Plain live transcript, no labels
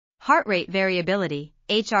Heart rate variability,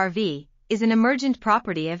 HRV, is an emergent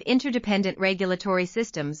property of interdependent regulatory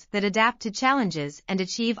systems that adapt to challenges and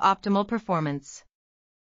achieve optimal performance.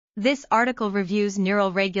 This article reviews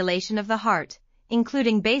neural regulation of the heart,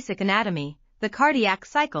 including basic anatomy, the cardiac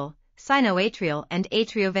cycle, sinoatrial and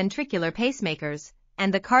atrioventricular pacemakers,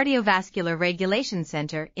 and the cardiovascular regulation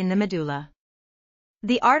center in the medulla.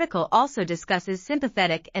 The article also discusses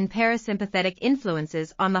sympathetic and parasympathetic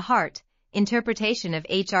influences on the heart, interpretation of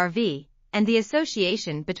HRV, and the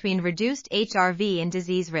association between reduced HRV and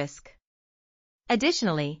disease risk.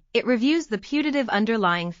 Additionally, it reviews the putative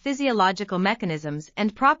underlying physiological mechanisms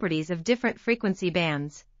and properties of different frequency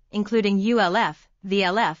bands, including ULF,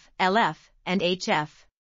 VLF, LF, and HF.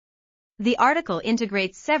 The article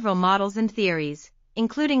integrates several models and theories,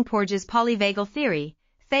 including Porges' polyvagal theory,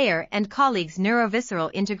 Thayer and colleagues'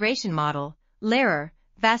 neurovisceral integration model, Lehrer,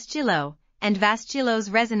 Vascillo, and Vascillo's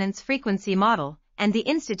resonance frequency model, and the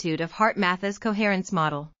Institute of HeartMath's coherence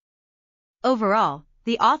model. Overall,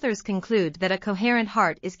 the authors conclude that a coherent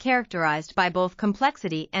heart is characterized by both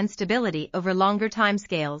complexity and stability over longer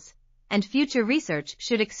timescales, and future research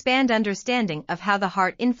should expand understanding of how the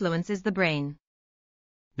heart influences the brain.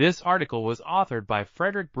 This article was authored by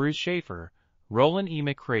Fredric Bruce Shaffer, Rollin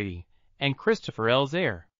eMcCraty, and Christopher L.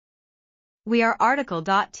 Zerr. We are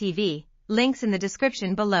RTCLTV, links in the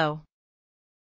description below.